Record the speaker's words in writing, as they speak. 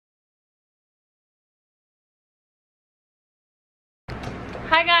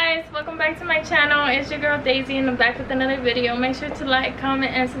Hi guys, welcome back to my channel. It's your girl Daisy and I'm back with another video. Make sure to like,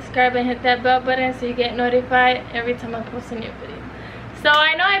 comment, and subscribe and hit that bell button so you get notified every time I post a new video. So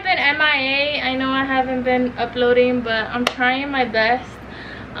I know I've been MIA. I know I haven't been uploading, but I'm trying my best.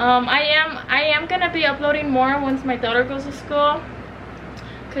 I am gonna be uploading more once my daughter goes to school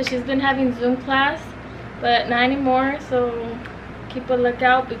because she's been having Zoom class, but not anymore. So keep a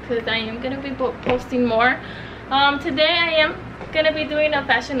lookout because I am gonna be posting more. Today I am gonna be doing a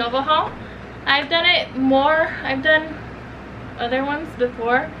Fashion Nova haul. I've done it more. I've done other ones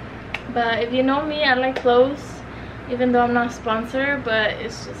before, but if you know me, I like clothes, even though I'm not sponsored. But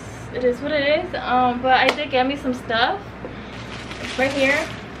it's just, it is what it is. But I did get me some stuff. It's right here.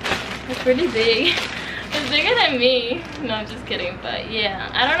 It's really big. It's bigger than me. No, I'm just kidding. But yeah,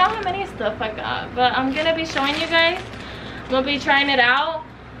 I don't know how many stuff I got, but I'm gonna be showing you guys. I'm gonna be trying it out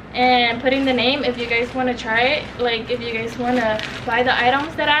and putting the name if you guys want to try it. Like if you guys want to buy the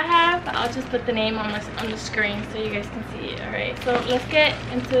items that I have, I'll just put the name on the screen so you guys can see it. All right, so let's get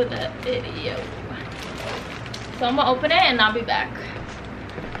into the video. So I'm gonna open it and I'll be back.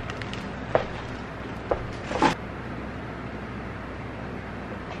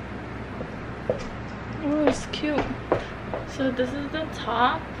 Oh, it's cute. So this is the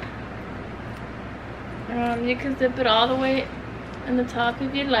top. You can zip it all the way in the top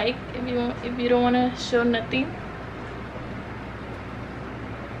if you like, if you don't want to show nothing.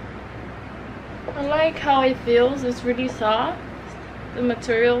 I like how it feels. It's really soft. The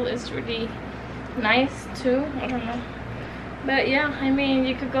material is really nice too. I don't know, but yeah, I mean,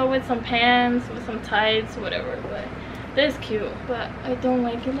 you could go with some pants, with some tights, whatever, but this is cute. But I don't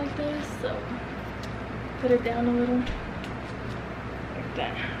like it like this, so put it down a little like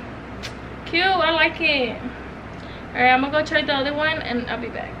that. Cute, I like it. Alright, I'm gonna go try the other one and I'll be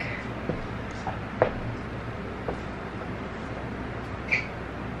back.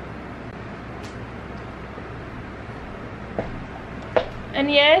 And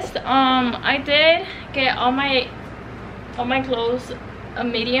yes, I did get all my clothes a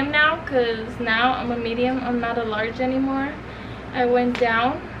medium now, because now I'm a medium. I'm not a large anymore. I went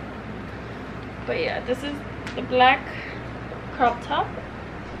down. But yeah, this is the black crop top.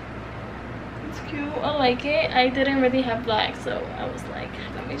 It's cute. I like it. I didn't really have black, so I was like,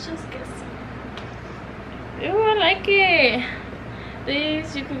 let me just get some. Ew, I like it.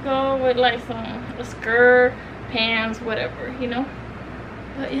 These you could go with like a skirt, pants, whatever, you know.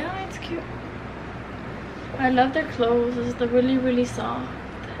 But yeah, it's cute. I love their clothes. It's really soft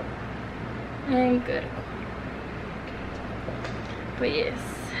and good. But yes,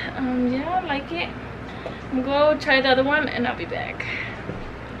 yeah, I like it. I'm gonna go try the other one and I'll be back.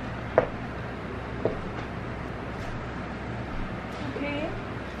 Okay,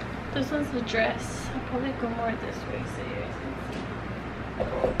 this one's the dress. I'll probably go more this way so you guys can see.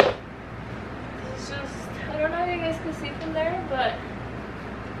 This is just, I don't know if you guys can see from there, but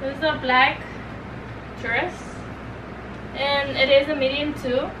this is a black dress and it is a medium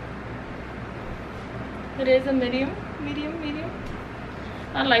too. It is a medium.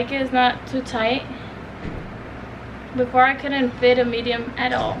 I like it. It's not too tight. Before I couldn't fit a medium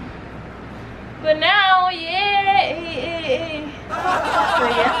at all, but now, yay! So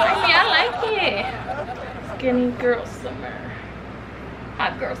yeah, I mean, I like it. Skinny girl summer,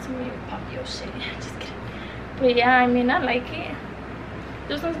 hot girl summer. You pop your shit. Just kidding. But yeah, I mean, I like it.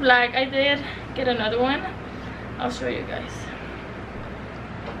 This one's black. I did get another one. I'll show you guys.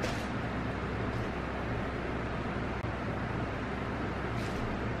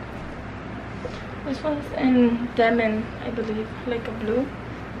 This one's in Demon, I believe, like a blue.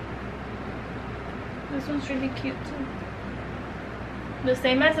 This one's really cute too. The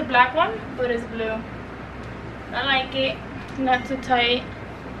same as the black one, but it's blue. I like it. Not too tight.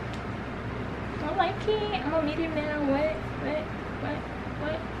 I like it. I'm a medium now. What?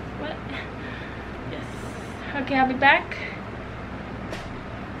 Yes. Okay, I'll be back.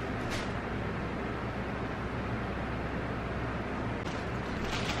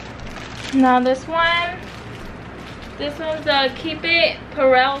 Now this one's a Keep It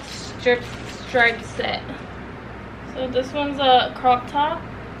Perel stripe set. So this one's a crop top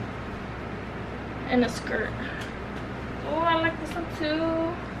and a skirt. Oh, I like this one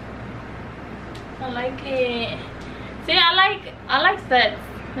too. I like it. See, I like sets.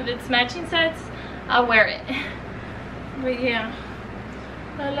 If it's matching sets, I'll wear it. But yeah,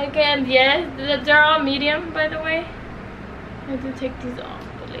 I like it. And yes, they're all medium, by the way. I have to take these off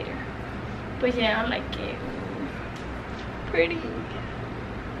later. But yeah, I like it. Pretty.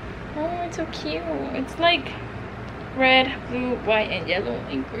 Oh, it's so cute. It's like red, blue, white, and yellow,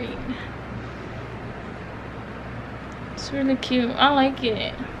 and green. It's really cute. I like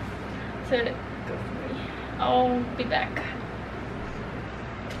it. So go for me. I'll be back.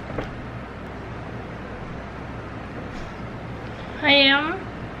 I am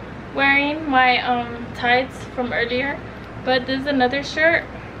wearing my tights from earlier, but there's another shirt.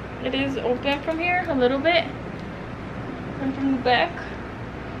 It is open from here a little bit and from the back.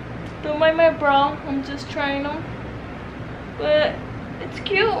 Don't mind my bra, I'm just trying them, but it's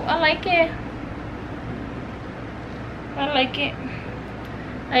cute. I like it. I like it.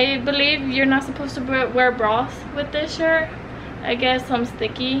 I believe you're not supposed to wear bras with this shirt. I guess I'm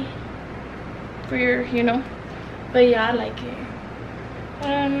sticky for your, you know, but yeah, I like it.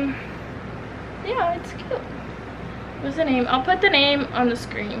 Yeah, it's cute. What's the name? I'll put the name on the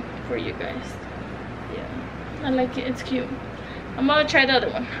screen for you guys. Yeah, I like it. It's cute. I'm gonna try the other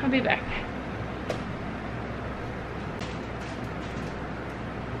one. I'll be back.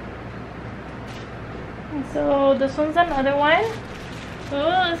 And so this one's another one.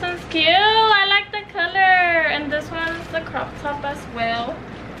 Oh, this one's cute. I like the color. And this one's the crop top as well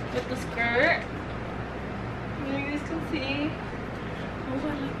with the skirt. You guys can see. Oh, I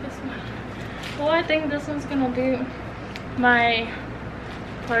like this one. Oh, I think this one's gonna be my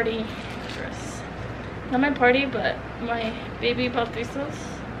party dress. Not my party, but my baby bautizos,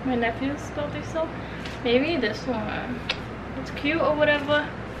 my nephew's bautizo. Maybe this one. It's cute or whatever.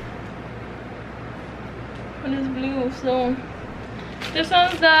 And it's blue, so this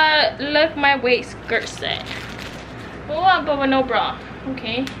one's the look my waist skirt set. Oh, but with no bra.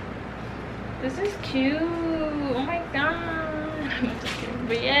 Okay. This is cute. Oh my god. I'm just kidding.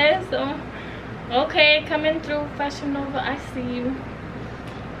 But yeah, so okay, coming through Fashion Nova. I see you.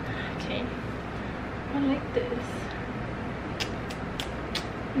 Okay. I like this.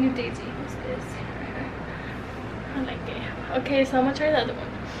 New Daisy. What's this? I like it. Okay, so I'm gonna try the other one.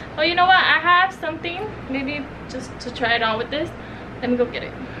 Oh, you know what? I have something. Maybe just to try it on with this. Let me go get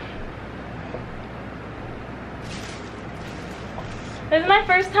it. This is my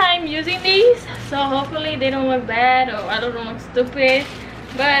first time using these, so hopefully they don't look bad or I don't look stupid.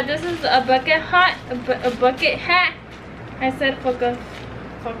 But this is a bucket hat. A bucket hat. I said bucket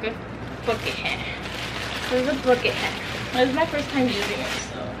hat. This is a bucket hat. This is my first time using it,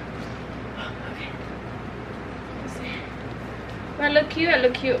 so okay. Let's see. If I look cute, I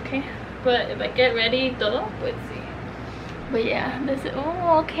look cute, okay? But if I get ready, todo, let's see. But yeah, this is,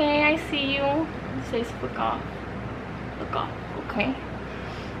 oh, okay, I see you. It says look off. Look off, okay.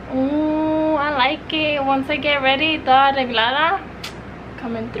 Oh, I like it. Once I get ready, toda arreglada,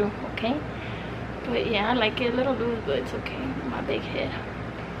 coming through, okay? But yeah, I like it. A little loose, but it's okay. My big head.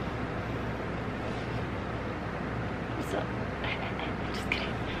 What's up? Just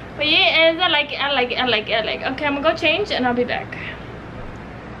kidding. But yeah, I like it. I like it. I like it. I like it. Okay, I'm gonna go change and I'll be back.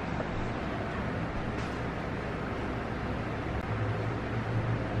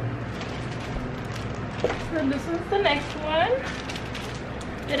 So this one's the next one.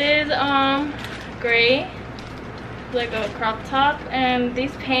 It is gray, like a crop top, and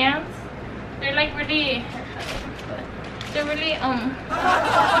these pants, they're like really, they're really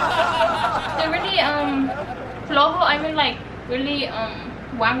flojo. I mean, like really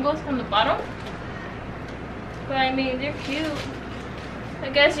wangos from the bottom. But I mean, they're cute. I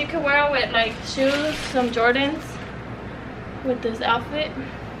guess you could wear them with like shoes, some Jordans, with this outfit.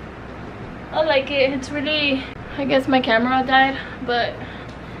 I like it. It's really, I guess my camera died, but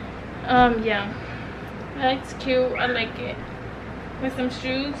yeah, it's cute. I like it with some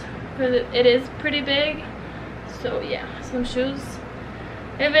shoes because it is pretty big. So yeah, some shoes.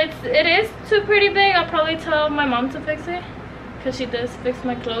 If it is too pretty big, I'll probably tell my mom to fix it because she does fix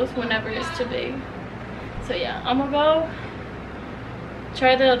my clothes whenever it's too big. So yeah, I'm gonna go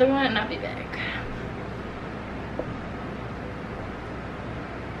try the other one and I'll be back.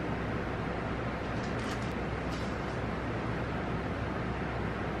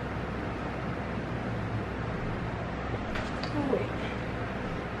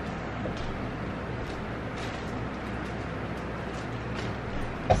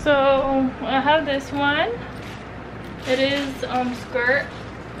 So I have this one. It is skirt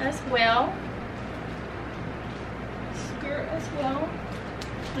as well. Skirt as well.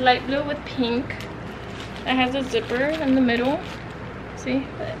 Light blue with pink. It has a zipper in the middle. See?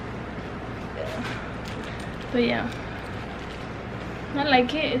 But yeah. I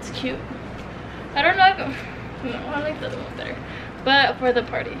like it. It's cute. I don't like, no, I like the other one better. But for the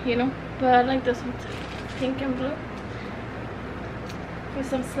party, you know. But I like this one too. Pink and blue. With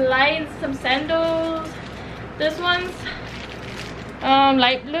some slides, some sandals. This one's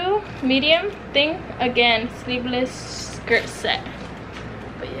light blue, medium thing. Again, sleeveless skirt set.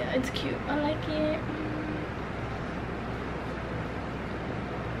 But yeah, it's cute. I like it.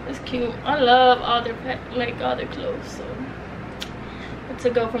 It's cute. I love all their all their clothes, so it's a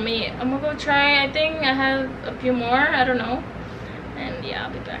go for me. I'm gonna go try. I think I have a few more, I don't know, and yeah,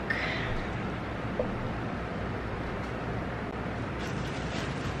 I'll be back.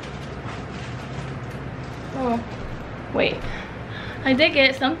 Oh wait, I did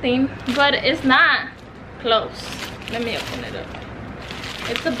get something, but it's not clothes. Let me open it up.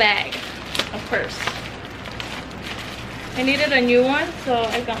 It's a bag, a purse. I needed a new one, so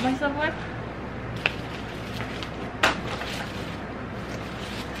I got myself one.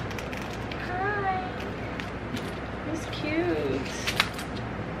 Hi. It's cute.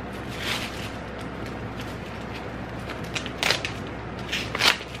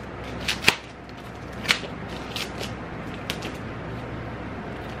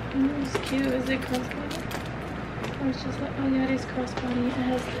 It's cute. Is it crossbody? Oh, it's just like, oh yeah, it is crossbody. It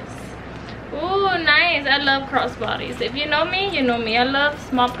has this. Oh, nice. I love crossbodies. If you know me, you know me. I love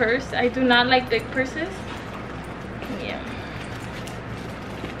small purse. I do not like big purses. Yeah.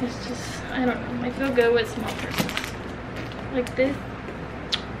 It's just, I don't know. I feel good with small purses. Like this.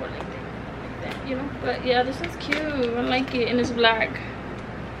 Or like that, you know. But yeah, this one's cute. I like it. And it's black.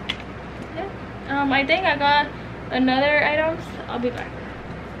 Yeah. I think I got another items. I'll be back.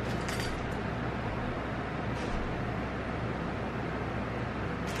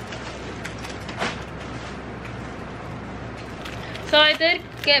 So I did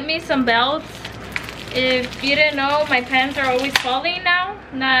get me some belts. If you didn't know, my pants are always falling now.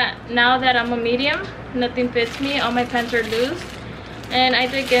 Not now that I'm a medium. Nothing fits me. All my pants are loose. And I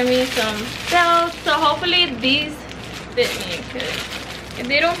did get me some belts. So hopefully these fit me. Because if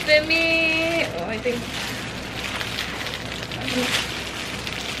they don't fit me, oh, I think.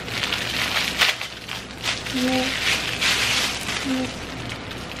 No.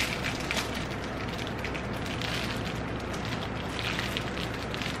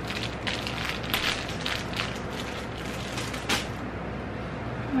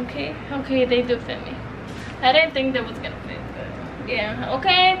 Okay, they do fit me. I didn't think that was gonna fit, but yeah.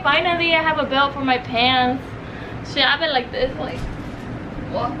 Okay, finally I have a belt for my pants. Shit, I've been like this, like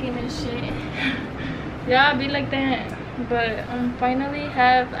walking and shit. Yeah, I'll be like that. But finally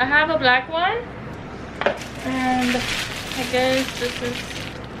I have a black one, and I guess this is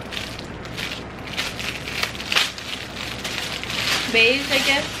beige, I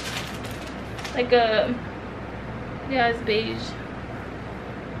guess. Like a, yeah, it's beige.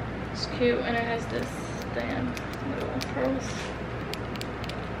 It's cute, and it has this damn little pearls.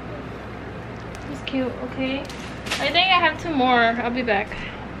 It's cute. Okay, I think I have 2 more. I'll be back.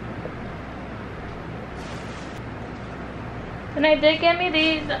 And I did get me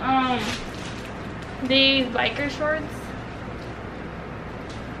these biker shorts.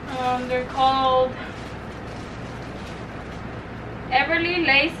 They're called Everly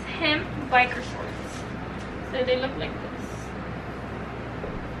Lace Hemp Biker Shorts. So they look like this.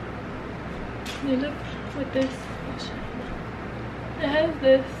 They look like this. It has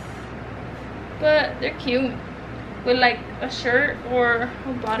this, but they're cute with like a shirt or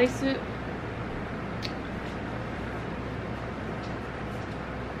a bodysuit.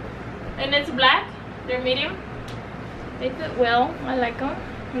 And it's black. They're medium. They fit well. I like them.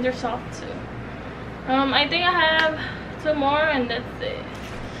 And they're soft too. I think I have 2 more, and that's it.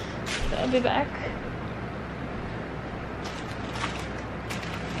 So I'll be back.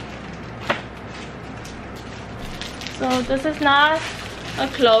 So this is not a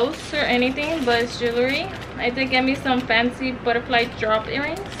clothes or anything, but it's jewelry. I did get me some fancy butterfly drop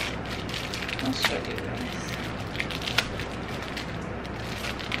earrings. I'll show you guys.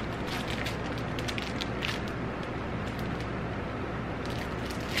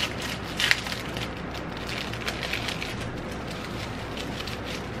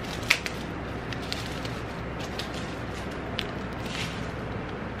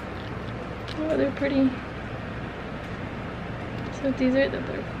 Oh, they're pretty. So these are the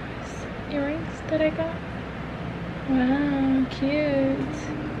butterflies earrings that I got. Wow, cute.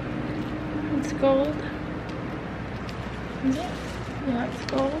 It's gold. Is it? Yeah, it's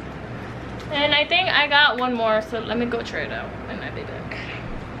gold. And I think I got 1 more, so let me go try it out and I'll be back.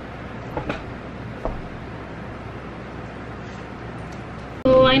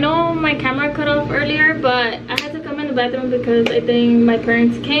 So I know my camera cut off earlier, but I had to come in the bathroom because I think my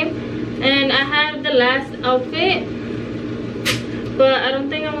parents came. And I have the last outfit, but I don't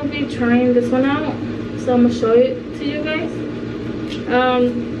think I'm gonna be trying this one out, so I'm gonna show it to you guys.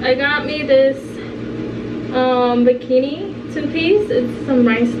 I got me this bikini 2-piece. It's some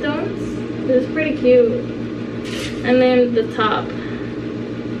rhinestones. It's pretty cute. And then the top,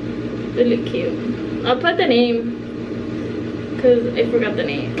 really cute. I'll put the name because I forgot the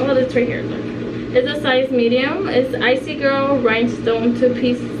name. Oh, it's right here. Look. It's a size medium. It's Icy Girl Rhinestone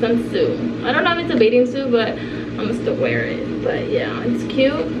 2-piece swimsuit. I don't know if it's a bathing suit, but I'm gonna still wear it. But yeah, it's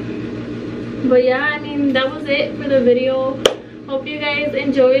cute. But yeah, I mean, that was it for the video. Hope you guys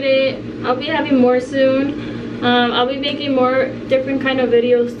enjoyed it. I'll be having more soon. I'll be making more different kind of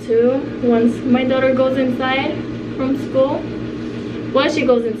videos too once my daughter goes inside from school. Once she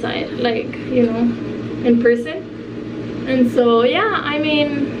goes inside, like, you know, in person. And so yeah, I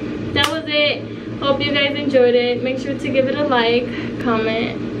mean, that was it. Hope you guys enjoyed it. Make sure to give it a like,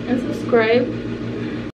 comment, and subscribe.